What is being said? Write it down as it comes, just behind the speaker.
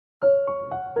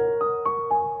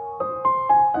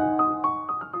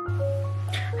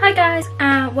Hi guys,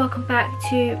 and welcome back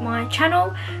to my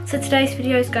channel. So today's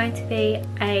video is going to be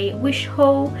a wish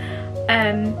haul.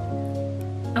 I'm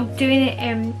doing it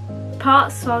in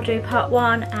parts, so I'll do part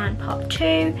 1 and part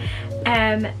 2,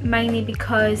 mainly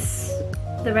because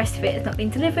the rest of it has not been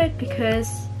delivered because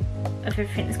of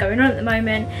everything that's going on at the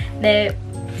moment.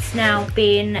 It's now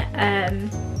been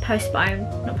postponed,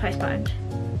 not postponed,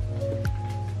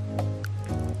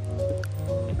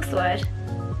 what's the word?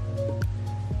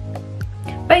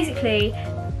 Basically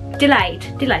delayed,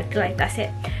 that's it.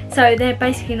 So they're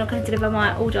basically not going to deliver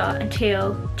my order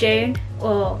until June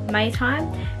or May time,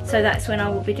 so that's when I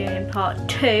will be doing part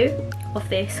 2 of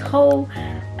this haul.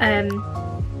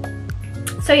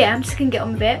 So yeah, I'm just gonna get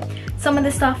on with it. Some of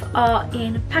the stuff are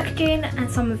in packaging and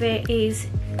some of it is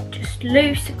just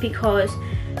loose because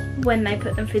when they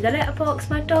put them through the letterbox,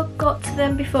 my dog got to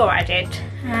them before I did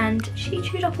and she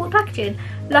chewed up all the packaging.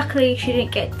 Luckily she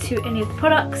didn't get to any of the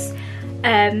products.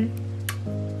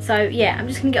 So yeah, I'm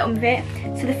just gonna get on with it.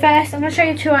 So the first, I'm gonna show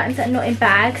you 2 items that are not in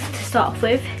bags to start off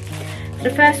with. So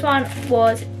the first one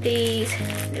was these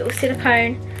little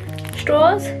silicone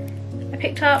straws I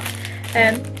picked up.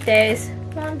 There's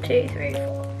 1, 2, 3,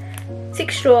 4,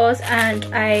 6 straws and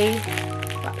a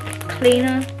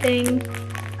cleaner thing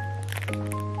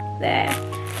there.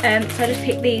 So I just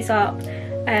picked these up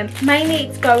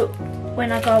mainly to go when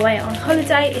I go away on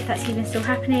holiday, if that's even still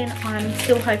happening. I'm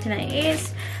still hoping that it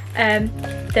is,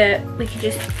 that we can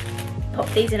just pop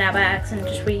these in our bags and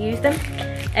just reuse them.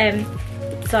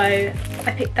 So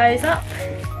I picked those up.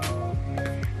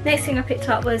 Next thing I picked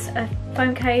up was a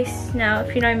phone case. Now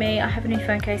if you know me, I have a new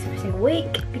phone case every single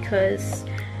week because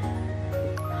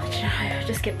I don't know, I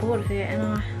just get bored of it and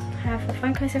I have a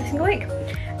phone case every single week.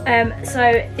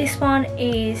 So this one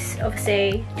is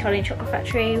obviously Charlie and Chocolate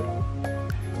Factory,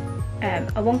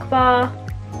 a Wonka bar.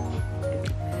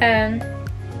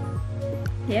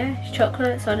 Yeah, it's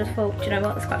chocolate, so I just thought, do you know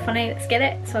what, that's quite funny, let's get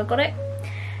it. So I got it.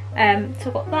 So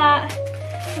I got that.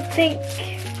 I think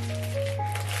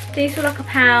these were like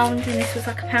 £1 and this was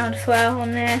like £1 as well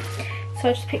on there, so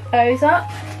I just picked those up.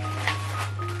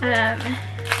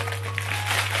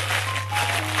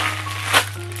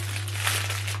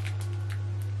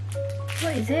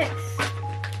 What is this?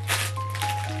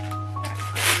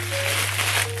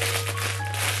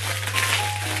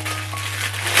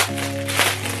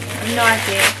 I have no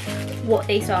idea what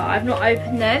these are. I've not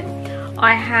opened them.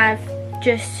 I have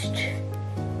just,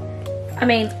 I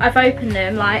mean, I've opened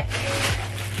them, like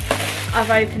I've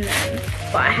opened them,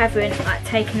 but I haven't like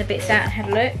taken the bits out and had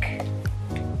a look.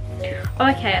 Oh,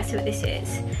 okay, I see what this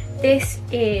is. This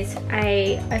is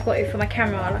I got it for my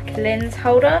camera, like a lens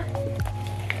holder.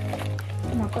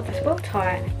 Oh my god, that's well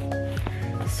tight.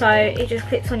 So it just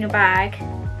clips on your bag,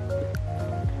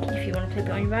 if you want to clip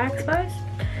it on your bag, I suppose.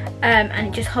 And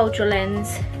it just holds your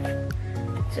lens.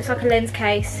 So it's like a lens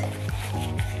case.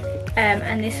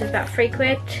 And this was about £3.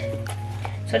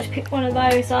 So I just picked one of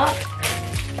those up.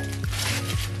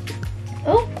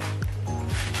 Oh,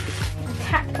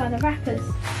 attacked by the wrappers.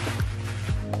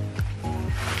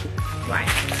 Right,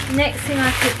 next thing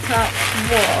I picked up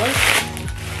was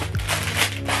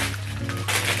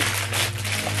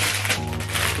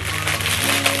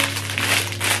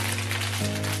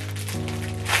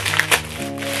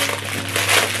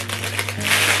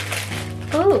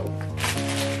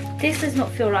this does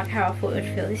not feel like how I thought it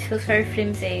would feel. This feels very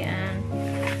flimsy and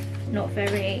not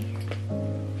very,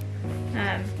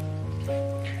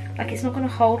 like it's not going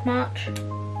to hold much.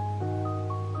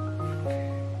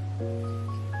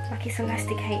 Like it's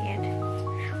elasticated,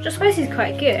 which I suppose is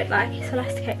quite good. Like it's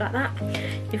elasticated like that.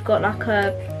 You've got like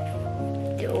a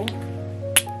little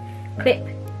clip.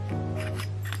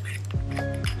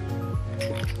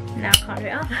 Now I can't do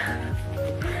it up.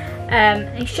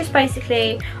 It's just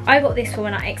basically, I got this for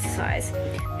when I exercise.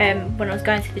 When I was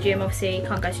going to the gym, obviously you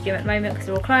can't go to the gym at the moment because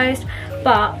they're all closed,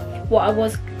 but what I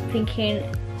was thinking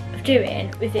of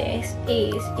doing with this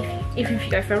is, even if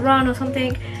you go for a run or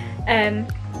something,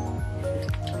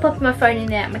 popping my phone in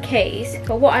there and my keys.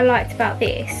 But what I liked about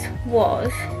this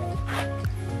was,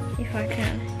 if I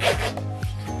can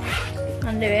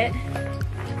undo it,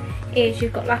 is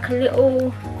you've got like a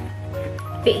little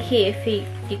bit here for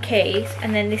your keys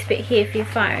and then this bit here for your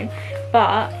phone,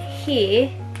 but here,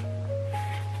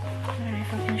 I don't know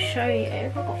if I can show you,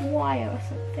 if I've got wire or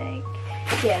something.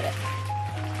 Yeah,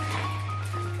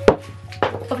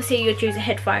 look. Obviously you'd use a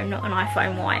headphone, not an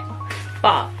iPhone wire,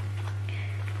 but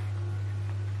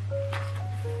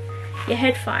your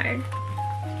headphone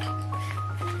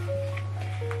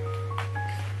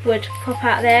would pop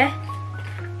out there,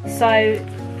 so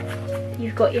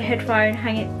you've got your headphones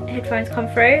come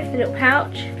through the little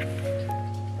pouch,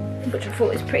 which I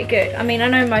thought was pretty good. I mean, I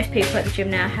know most people at the gym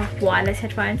now have wireless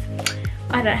headphones.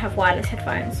 I don't have wireless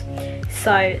headphones,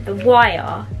 so the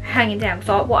wire hanging down.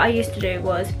 So what I used to do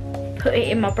was put it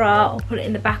in my bra or put it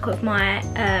in the back of my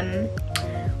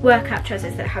workout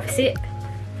trousers that have a zip.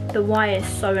 The wire is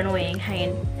so annoying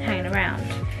hanging around.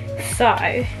 So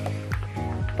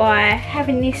by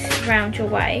having this around your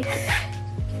waist,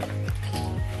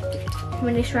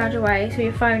 with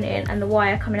your phone in and the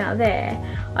wire coming out of there,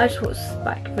 I just thought it was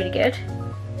like really good.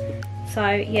 So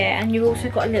yeah, and you've also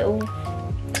got a little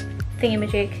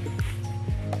thingamajig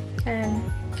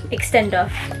extender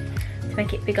to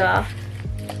make it bigger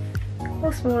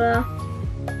or smaller.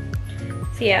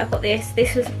 So yeah, I've got this.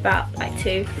 This was about like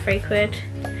 £2-3 quid.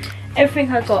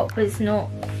 Everything I got was not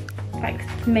like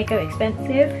mega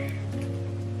expensive.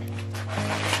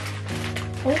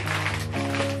 Oh.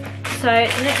 So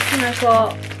the next thing I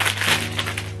got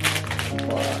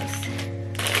was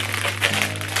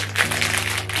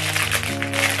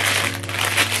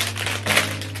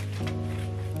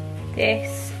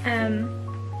this.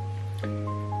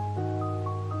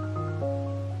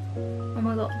 Oh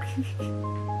my god.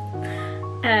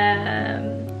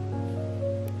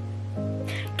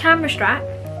 Camera strap.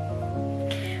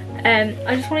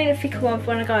 I just wanted a thicker one for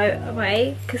when I go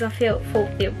away because I thought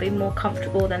it would be more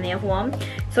comfortable than the other one.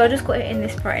 So I just got it in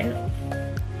this print.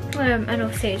 And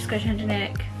obviously it just goes around your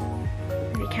neck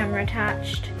with your camera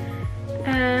attached.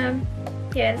 Yeah,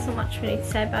 there's not much really to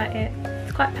say about it.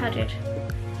 It's quite padded.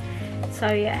 So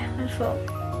yeah, I just thought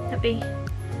that'd be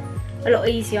a lot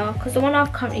easier because the one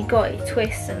I've currently got, it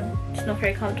twists and it's not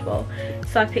very comfortable.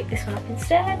 So I picked this one up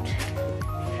instead.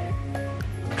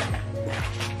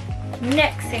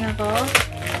 Next thing I got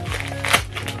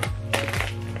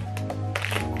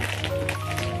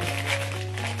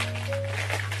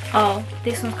oh,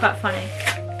 this one's quite funny.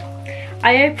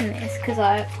 I opened this because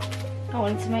I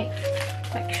wanted to make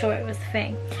sure it was the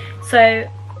thing. So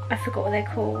I forgot what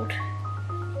they're called.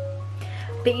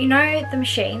 But you know the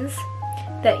machines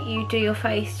that you do your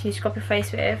face, you scrub your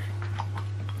face with?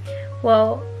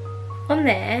 Well, on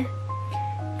there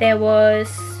was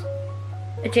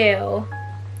a deal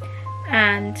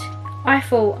and I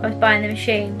thought I was buying the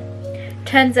machine.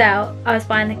 Turns out I was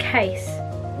buying the case.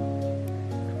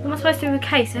 What am I supposed to do with a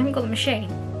case? I haven't got the machine.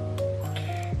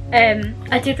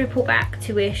 I did report back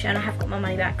to Wish and I have got my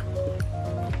money back.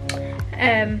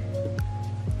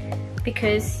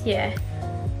 Because yeah,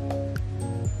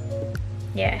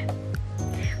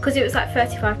 because it was like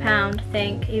 £35 I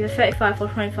think, either 35 or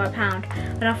 £25,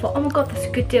 and I thought, oh my god, that's a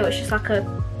good deal. It's just like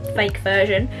a fake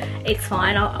version, it's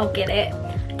fine, I'll get it,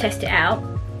 test it out.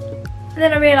 And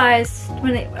then I realised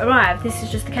when it arrived, this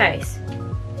is just the case,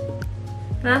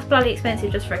 and that's bloody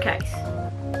expensive just for a case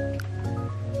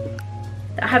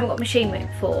that I haven't got a machine with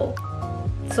for,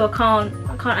 so I can't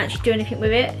actually do anything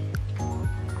with it.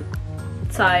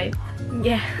 So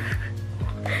yeah,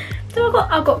 so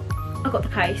I got the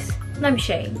case, no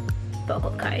machine, but I've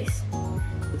got the case.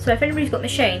 So if anybody's got a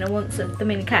machine and wants them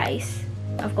in a case,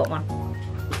 I've got one.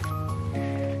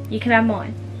 You can have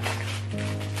mine,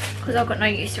 because I've got no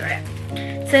use for it.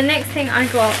 So the next thing I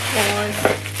got was,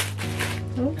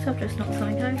 oops, I've just knocked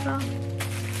something over.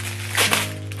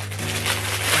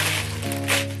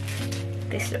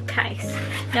 This little case.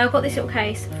 Now I've got this little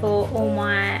case for all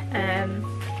my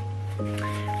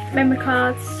memory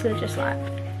cards, so they're just like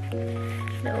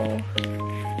little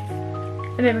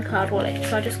memory card wallet.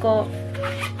 So I just got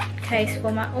a case for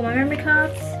all my memory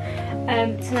cards,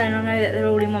 so then I know that they're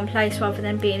all in one place rather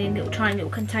than being in little tiny little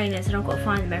containers and I've got to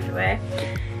find them everywhere.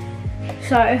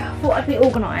 So I thought I'd be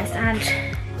organised and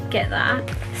get that.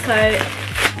 So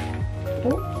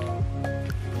oh,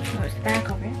 that was the bag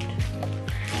of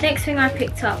it. Next thing I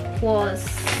picked up was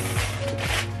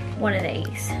one of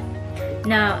these.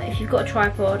 Now if you've got a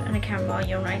tripod and a camera,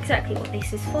 you'll know exactly what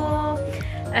this is for.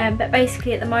 But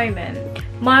basically at the moment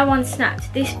my one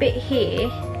snapped. This bit here,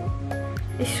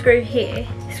 this screw here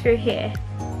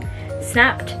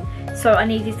snapped, so I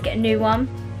needed to get a new one.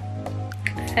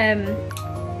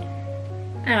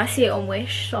 And I see it on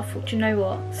Wish, so I thought, you know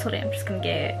what, sorry, I'm just gonna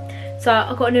get it. So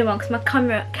I got a new one because my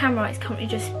camera is currently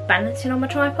just balancing on my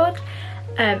tripod,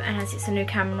 and as it's a new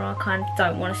camera I kind of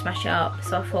don't want to smash it up,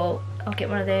 so I thought I'll get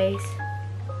one of these,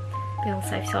 be on the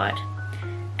safe side.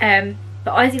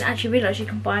 But I didn't actually realise you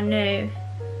can buy a new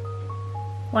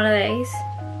one of these,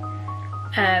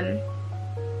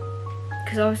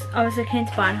 because I was looking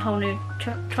into buying a whole new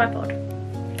tripod,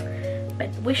 but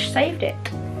Wish saved it.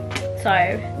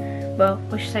 So, well,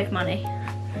 Wish saved money,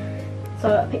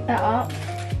 so I picked that up.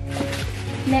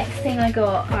 Next thing I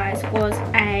got, guys, was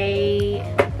a,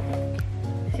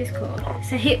 what's this called?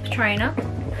 It's a hip trainer.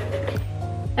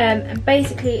 and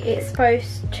basically it's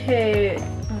supposed to,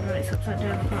 oh no, it's upside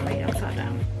down, I can't read it upside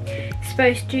down. It's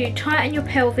supposed to tighten your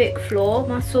pelvic floor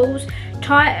muscles,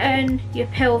 tighten your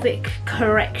pelvic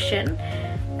correction,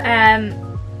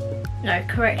 no,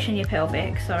 correction your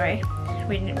pelvic, sorry,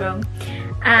 reading it wrong,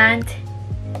 and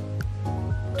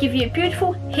give you a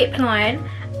beautiful hip line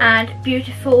and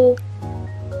beautify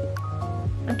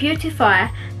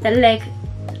the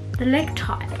leg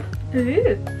type.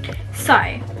 Ooh. So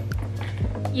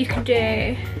you can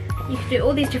do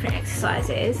all these different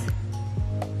exercises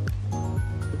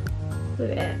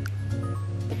with it.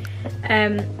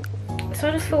 So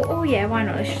I just thought, oh yeah, why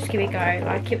not? Let's just give it a go.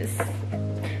 Like it was, I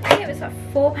think it was like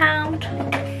 £4,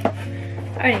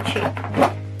 only cheap.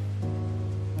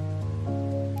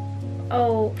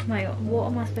 Oh my god, what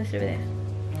am I supposed to do with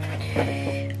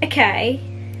this? Okay.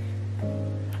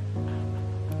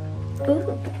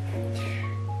 Ooh.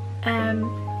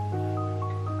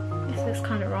 This looks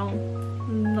kind of wrong,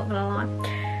 I'm not gonna lie.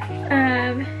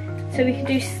 So we can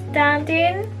do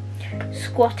standing,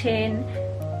 squatting,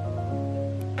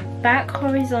 back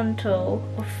horizontal,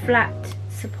 or flat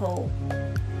support.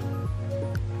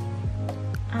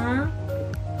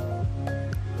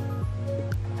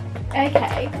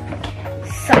 Okay,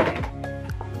 so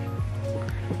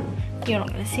you're not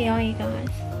gonna see, are you guys?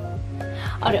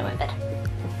 I'll do it in my bed.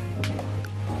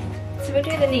 So we'll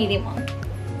do the kneeling one.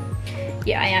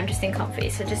 Yeah, I am just in comfy,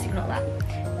 so just ignore that.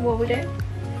 What we do?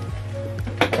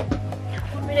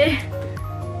 What we do?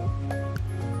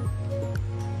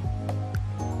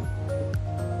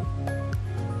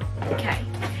 Okay.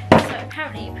 So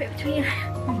apparently you put it between your,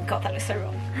 oh my god, that looks so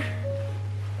wrong.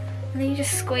 And then you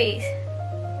just squeeze.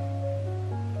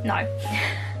 No.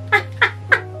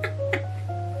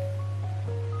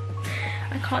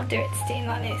 I can't do it sitting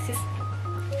like this.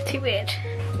 It's too weird.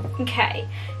 Okay,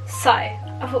 so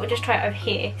I thought we'd just try it over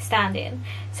here, standing.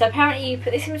 So apparently you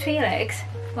put this in between your legs,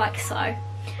 like so,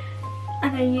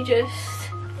 and then you just,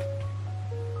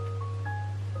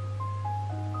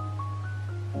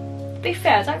 to be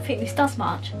fair, I don't think this does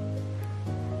much.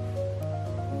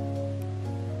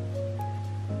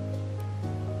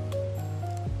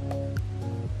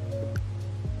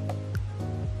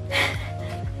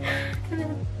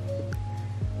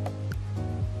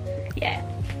 Yeah,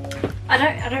 I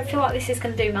don't feel like this is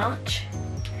going to do much,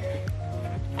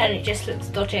 and it just looks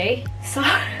dodgy, so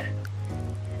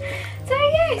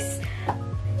yes.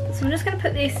 So I'm just going to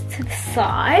put this to the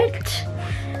side,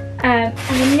 and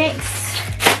the next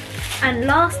and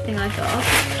last thing I got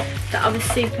that I was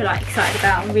super like excited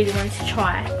about and really wanted to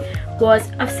try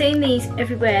was, I've seen these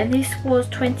everywhere, and this was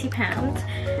 £20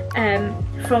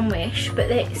 from Wish, but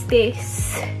it's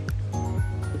this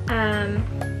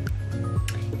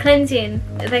cleansing,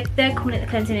 they're calling it the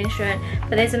cleansing instrument,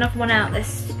 but there's another one out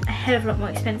that's a hell of a lot more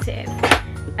expensive.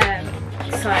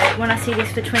 So when I see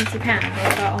this for £20, I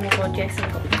was like, oh my god, yes,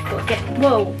 I've got to get,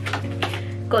 whoa,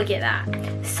 gotta get that.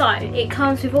 So it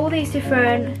comes with all these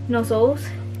different nozzles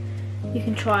you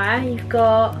can try. You've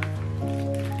got,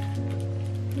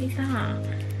 what is that?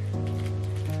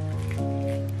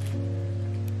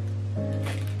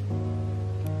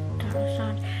 Don't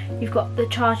understand. You've got the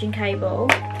charging cable.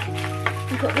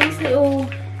 You've got these little,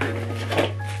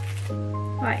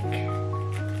 like,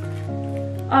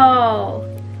 oh,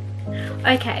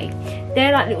 okay,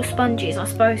 they're like little sponges, I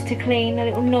suppose, to clean the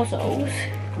little nozzles.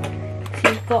 So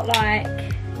you've got like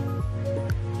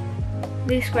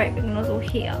this great big nozzle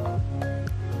here.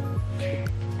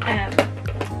 And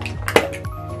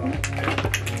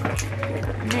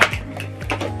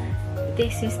then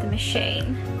this is the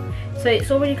machine. So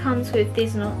it's already comes with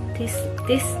this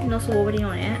nozzle already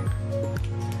on it.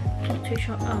 Not too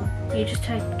sure. Oh, you just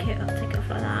take it off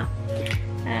like that.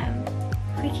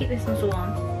 If we keep this nozzle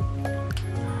on.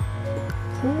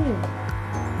 Ooh,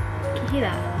 can you hear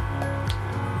that?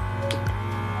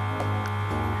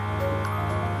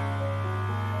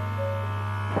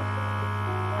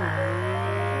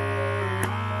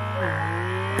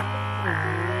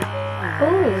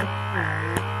 Ooh.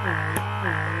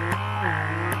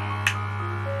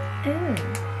 Ooh.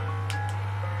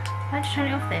 Why'd you turn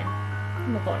it off then? Oh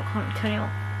my god, I can't turn it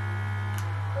off.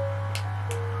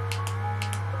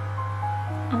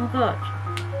 Oh my god.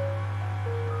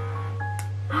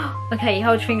 Okay, you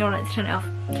hold your finger on it to turn it off.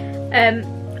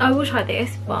 I will try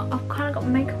this, but I've kind of got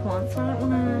makeup on, so I don't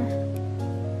want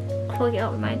to clog it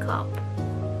up with makeup.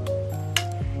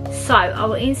 So I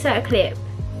will insert a clip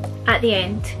at the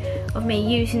end of me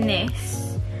using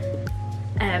this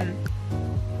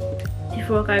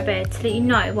before I go to bed, to let you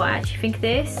know what I actually think of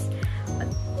this.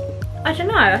 I don't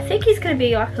know, I think it's going to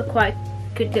be like a quite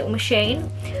good little machine.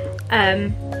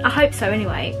 I hope so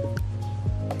anyway.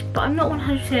 but I'm not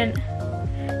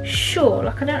 100% sure.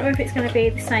 Like, I don't know if it's going to be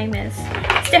the same as,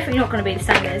 it's definitely not going to be the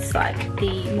same as like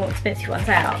the more expensive ones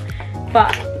out,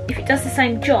 but if it does the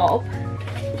same job,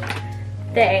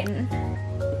 then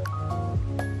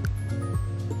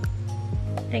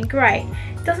great.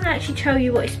 It doesn't actually tell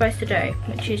you what it's supposed to do,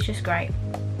 which is just great.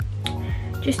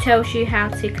 Just tells you how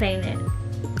to clean it.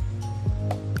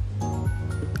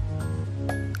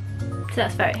 So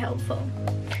that's very helpful.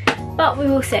 But we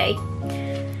will see.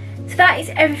 So that is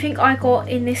everything I got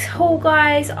in this haul,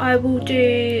 guys. I will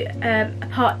do a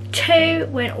part 2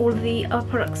 when all of the other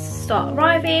products start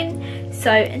arriving.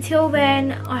 So until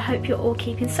then, I hope you're all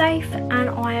keeping safe, and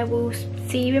I will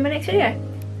see you in my next video.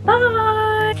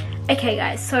 Bye! Okay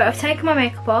guys, so I've taken my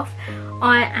makeup off.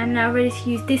 I am now ready to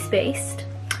use this beast.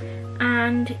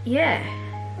 And yeah,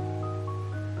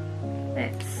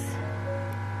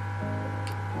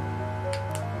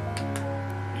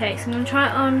 okay, so I'm going to try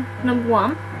it on number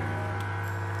 1.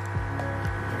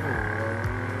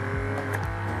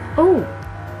 Oh!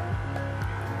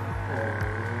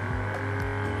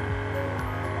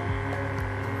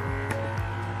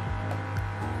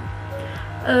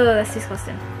 Oh, that's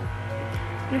disgusting. I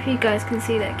don't know if you guys can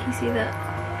see that. Can you see that?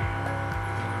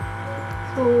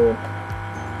 Oh.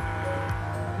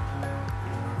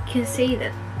 You can see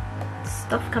the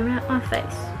stuff coming out my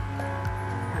face.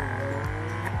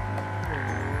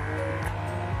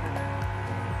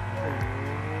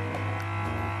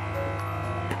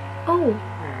 Oh.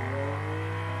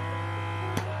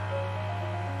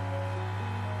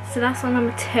 So that's on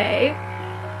number 2.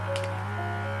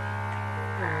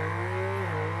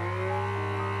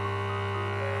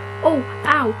 Oh,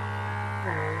 ow!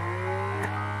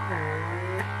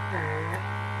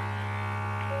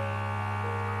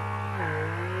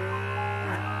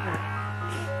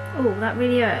 Oh, that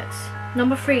really hurts.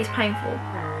 Number 3 is painful.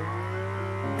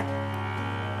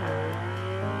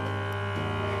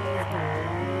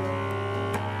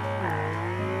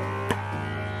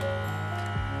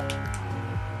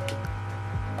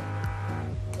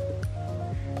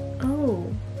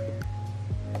 Oh,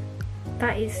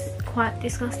 that is quite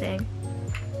disgusting.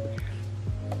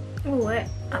 Oh,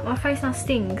 my face now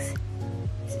stings.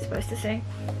 Is it supposed to sting?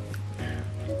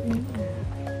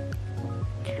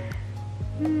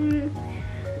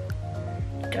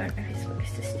 Don't know if it's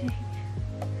supposed to sting,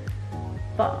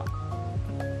 but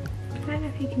I don't know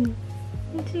if you can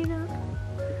see that.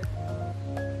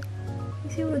 You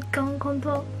see all the gunk on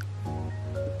top?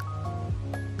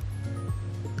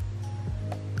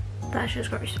 That's just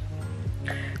gross.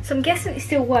 So I'm guessing it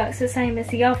still works the same as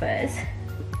the others,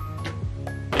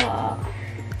 but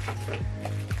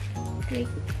do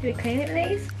we clean it with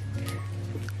these?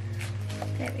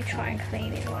 Let me try and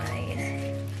clean it with one of these.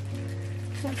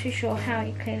 Not too sure how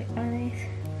you clean it with one of these,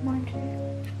 mind you.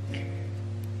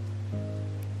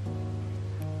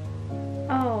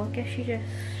 Oh, I guess you just...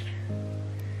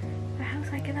 But how do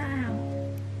I get that out?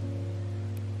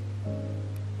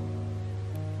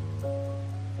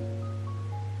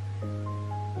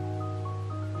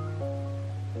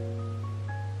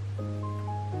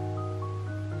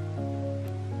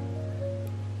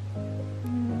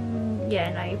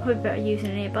 Yeah, no, you're probably better using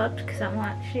an earbud, because that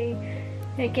might actually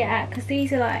get out, because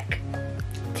these are like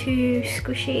too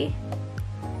squishy.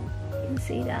 You can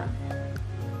see that.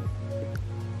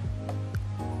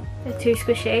 They're too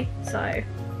squishy, so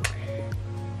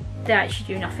they actually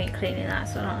do nothing cleaning that,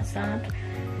 so I don't understand.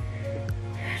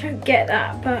 I don't get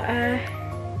that, but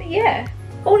yeah,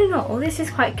 all in all, this is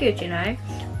quite good, you know.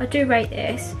 I do rate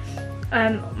this.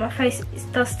 My face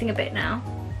does sting a bit now.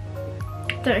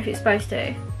 Don't know if it's supposed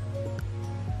to.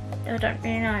 I don't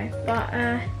really know, but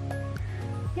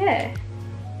yeah.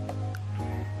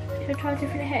 Should I try a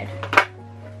different head?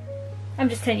 I'm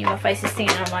just telling you my face is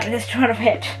stinging, I'm like, let's try a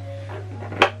head.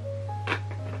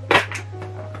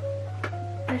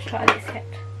 Let's try this head.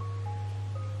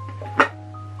 I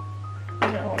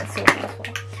don't know what it's all for.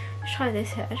 Let's try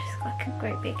this head, it's like a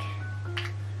great big...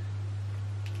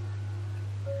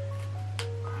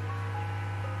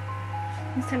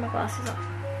 Let's take my glasses off.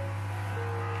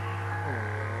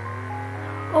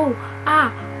 Oh,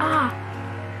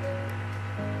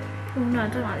 oh no, I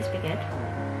don't like this big head.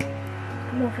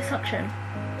 More for suction.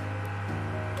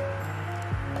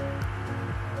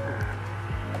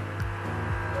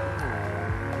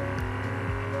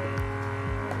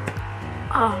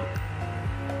 Oh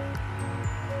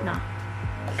no,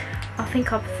 I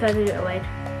think I prefer the little head.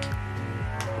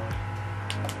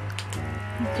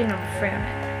 Let's do number 3 on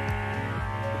it.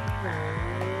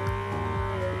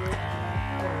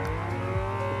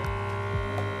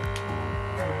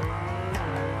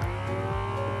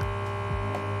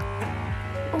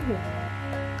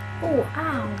 Oh,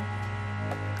 ow.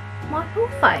 My whole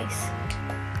face.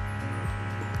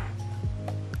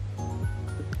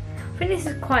 I think this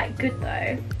is quite good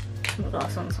though. My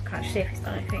glass on so I can't see if it's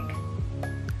done anything.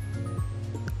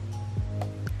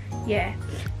 Yeah,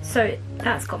 so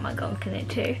that's got my gunk in it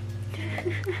too.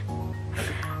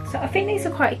 So I think these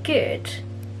are quite good.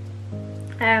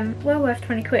 Well worth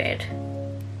 20 quid.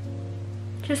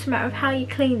 Just a matter of how you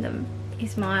clean them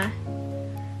is my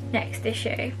next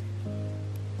issue.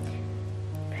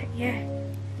 But yeah,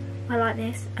 I like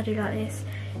this, I do like this.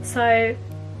 So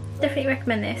definitely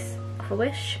recommend this for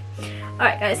Wish.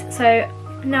 Alright guys, so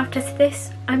now I've tested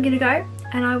this, I'm gonna go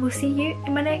and I will see you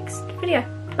in my next video.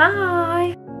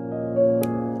 Bye!